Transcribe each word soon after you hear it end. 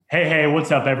Hey,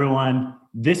 what's up, everyone?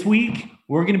 This week,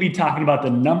 we're going to be talking about the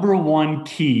number one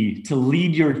key to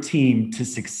lead your team to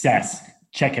success.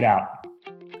 Check it out.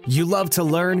 You love to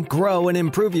learn, grow, and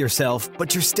improve yourself,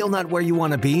 but you're still not where you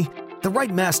want to be? The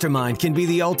right mastermind can be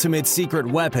the ultimate secret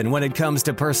weapon when it comes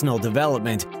to personal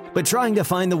development, but trying to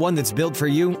find the one that's built for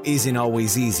you isn't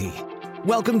always easy.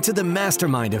 Welcome to the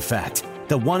Mastermind Effect,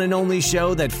 the one and only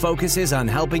show that focuses on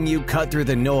helping you cut through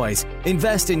the noise,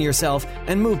 invest in yourself,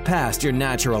 and move past your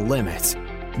natural limits.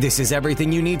 This is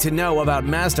everything you need to know about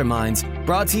masterminds,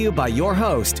 brought to you by your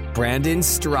host, Brandon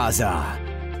Straza.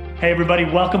 Hey, everybody,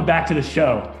 welcome back to the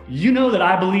show. You know that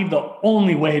I believe the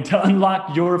only way to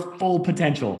unlock your full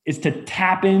potential is to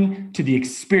tap into the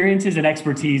experiences and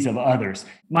expertise of others.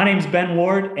 My name's Ben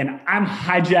Ward, and I'm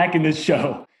hijacking this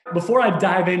show. Before I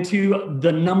dive into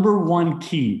the number one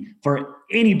key for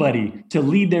anybody to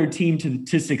lead their team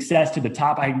to success, to the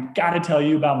top, I got to tell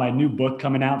you about my new book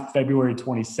coming out February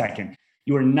 22nd.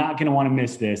 You are not going to want to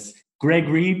miss this. Greg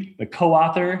Reid, the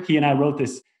co-author, he and I wrote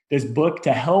this book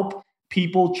to help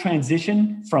people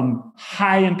transition from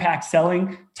high impact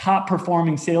selling, top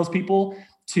performing salespeople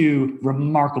to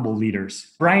remarkable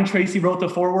leaders. Brian Tracy wrote the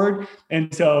foreword,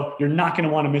 and so you're not going to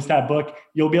want to miss that book.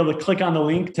 You'll be able to click on the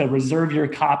link to reserve your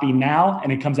copy now,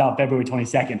 and it comes out February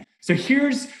 22nd. So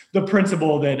here's the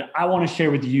principle that I want to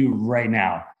share with you right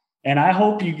now. And I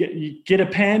hope you get a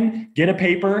pen, get a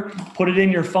paper, put it in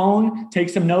your phone, take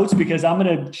some notes, because I'm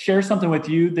going to share something with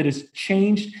you that has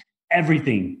changed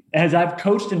everything. As I've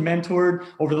coached and mentored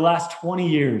over the last 20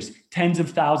 years, tens of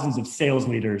thousands of sales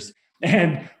leaders.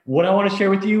 And what I want to share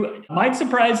with you might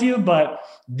surprise you, but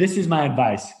this is my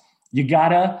advice. You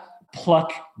gotta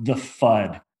pluck the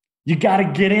FUD. You gotta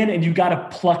get in and you gotta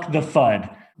pluck the FUD.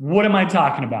 What am I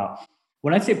talking about?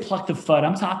 When I say pluck the FUD,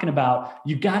 I'm talking about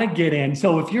you gotta get in.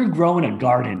 So if you're growing a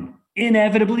garden,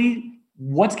 inevitably,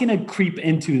 what's gonna creep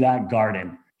into that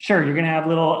garden? Sure, you're gonna have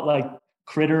little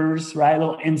critters, right?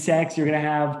 Little insects. You're gonna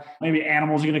have maybe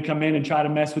animals are gonna come in and try to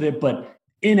mess with it, but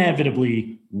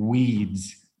inevitably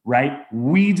weeds. Right?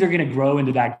 Weeds are going to grow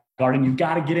into that garden. You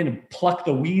got to get in and pluck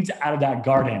the weeds out of that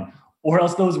garden, or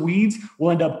else those weeds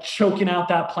will end up choking out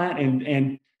that plant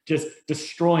and just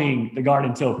destroying the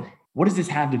garden. So what does this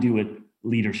have to do with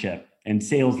leadership and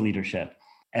sales leadership?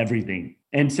 Everything.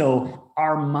 And so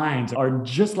our minds are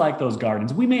just like those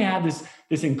gardens. We may have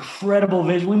this incredible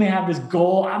vision. We may have this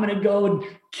goal. I'm going to go and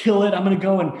kill it. I'm going to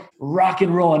go and rock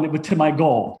and roll to my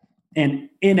goal. And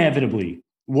inevitably,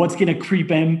 what's going to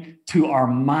creep in to our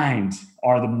minds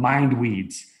are the mind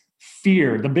weeds.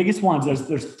 Fear, the biggest ones,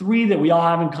 there's three that we all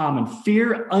have in common: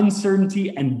 fear,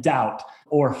 uncertainty, and doubt,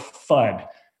 or FUD,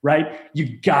 right?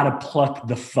 You got to pluck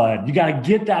the FUD. You got to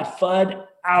get that FUD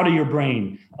out of your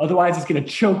brain. Otherwise, it's going to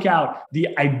choke out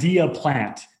the idea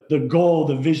plant, the goal,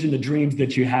 the vision, the dreams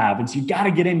that you have. And so you got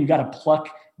to get in, you got to pluck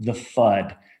the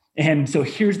FUD. And so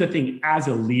here's the thing: as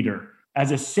a leader,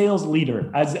 as a sales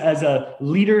leader, as a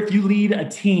leader, if you lead a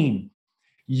team,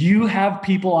 you have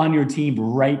people on your team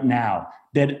right now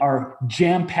that are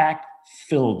jam-packed,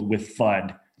 filled with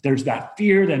FUD. There's that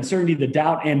fear, the uncertainty, the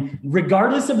doubt. And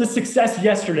regardless of the success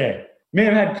yesterday, may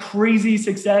have had crazy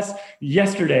success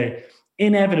yesterday,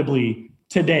 inevitably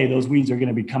today, those weeds are going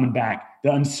to be coming back.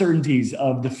 The uncertainties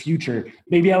of the future.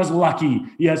 Maybe I was lucky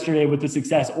yesterday with the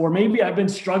success, or maybe I've been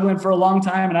struggling for a long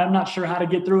time and I'm not sure how to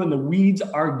get through, and the weeds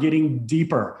are getting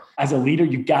deeper. As a leader,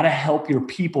 you got to help your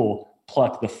people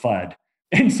pluck the FUD.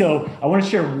 And so I want to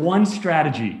share one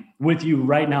strategy with you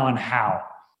right now on how.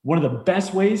 One of the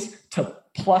best ways to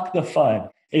pluck the FUD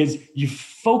is you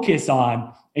focus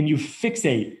on and you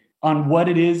fixate on what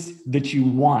it is that you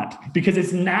want, because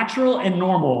it's natural and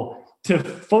normal to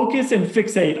focus and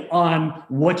fixate on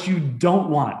what you don't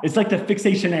want. It's like the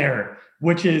fixation error,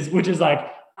 which is like,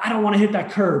 I don't want to hit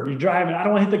that curb. You're driving. I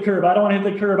don't want to hit the curb. I don't want to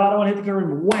hit the curb. I don't want to hit the curb.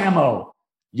 And whammo,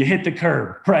 you hit the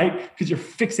curb, right? Because you're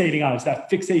fixating on it. It's that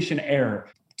fixation error.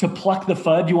 To pluck the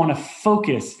FUD, you want to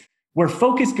focus. Where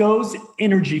focus goes,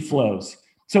 energy flows.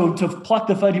 So to pluck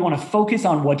the FUD, you want to focus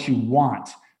on what you want,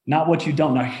 not what you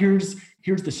don't. Now, here's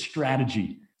the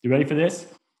strategy. You ready for this?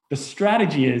 The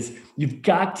strategy is you've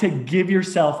got to give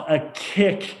yourself a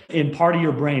kick in part of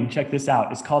your brain. Check this out.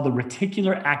 It's called the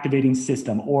reticular activating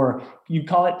system, or let's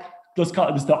call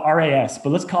it the RAS, but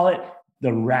let's call it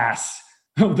the RAS.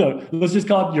 Let's just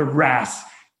call it your RAS.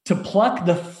 To pluck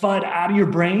the FUD out of your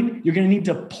brain, you're going to need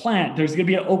to plant. There's going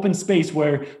to be an open space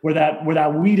where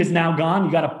that weed is now gone.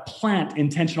 You got to plant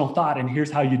intentional thought. And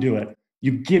here's how you do it.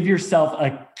 You give yourself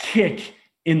a kick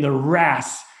in the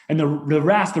RAS. And the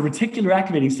RAS, the reticular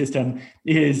activating system,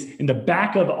 is in the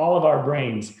back of all of our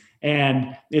brains.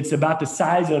 And it's about the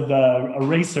size of a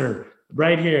eraser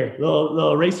right here,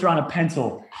 little eraser on a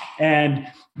pencil. And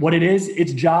what it is,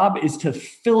 its job is to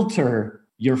filter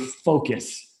your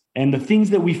focus. And the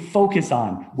things that we focus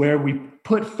on, where we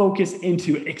put focus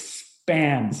into,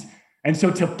 expands. And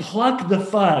so to pluck the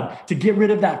FUD, to get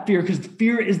rid of that fear, because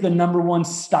fear is the number one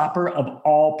stopper of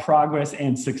all progress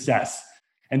and success.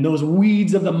 And those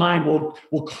weeds of the mind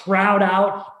will crowd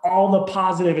out all the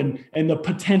positive and the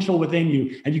potential within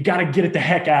you. And you got to get it the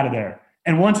heck out of there.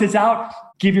 And once it's out,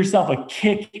 give yourself a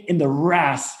kick in the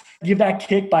RAS. Give that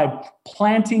kick by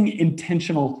planting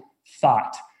intentional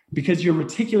thought. Because your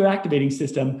reticular activating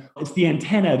system, it's the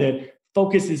antenna that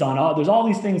focuses on there's all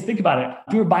these things. Think about it.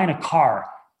 If you were buying a car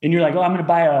and you're like, oh, I'm going to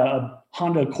buy a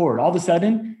Honda Accord. All of a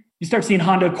sudden, you start seeing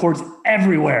Honda Accords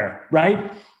everywhere,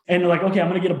 right? And you're like, okay, I'm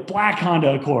going to get a black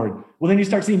Honda Accord. Well, then you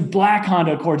start seeing black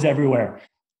Honda Accords everywhere.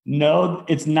 No,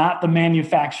 it's not the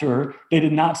manufacturer. They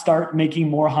did not start making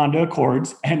more Honda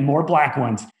Accords and more black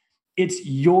ones. It's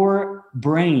your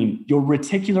brain, your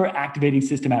reticular activating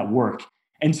system at work.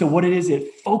 And so what it is,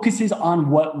 it focuses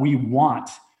on what we want.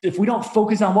 If we don't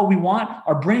focus on what we want,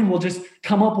 our brain will just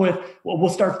come up with, we'll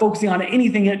start focusing on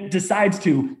anything it decides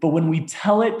to. But when we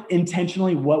tell it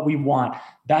intentionally what we want,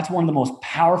 that's one of the most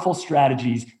powerful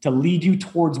strategies to lead you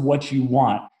towards what you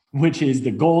want, which is the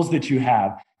goals that you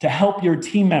have, to help your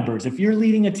team members. If you're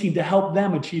leading a team, to help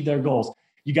them achieve their goals,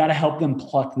 you got to help them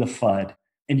pluck the FUD.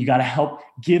 And you got to help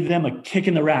give them a kick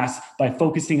in the RAS by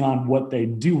focusing on what they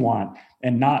do want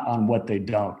and not on what they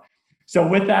don't. So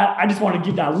with that, I just want to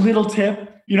give that little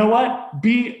tip. You know what?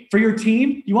 Be for your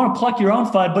team. You want to pluck your own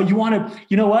FUD, but you want to,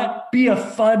 you know what? Be a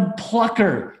FUD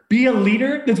plucker. Be a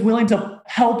leader that's willing to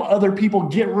help other people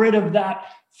get rid of that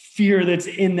fear that's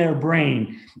in their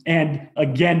brain. And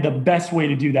again, the best way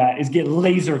to do that is get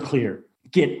laser clear.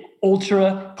 Get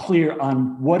ultra clear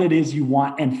on what it is you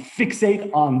want and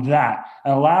fixate on that.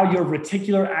 And allow your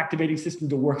reticular activating system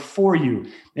to work for you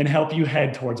and help you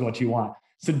head towards what you want.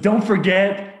 So don't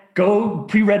forget, go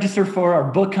pre-register for our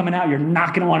book coming out. You're not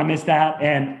going to want to miss that.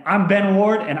 And I'm Ben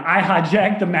Ward, and I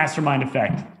hijacked the Mastermind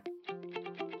Effect.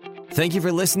 Thank you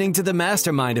for listening to The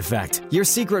Mastermind Effect, your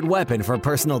secret weapon for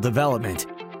personal development.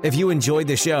 If you enjoyed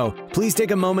the show, please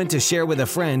take a moment to share with a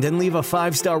friend and leave a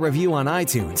 5-star review on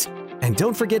iTunes. And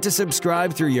don't forget to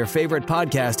subscribe through your favorite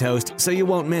podcast host so you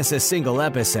won't miss a single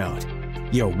episode.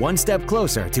 You're one step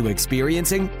closer to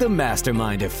experiencing the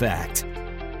Mastermind Effect.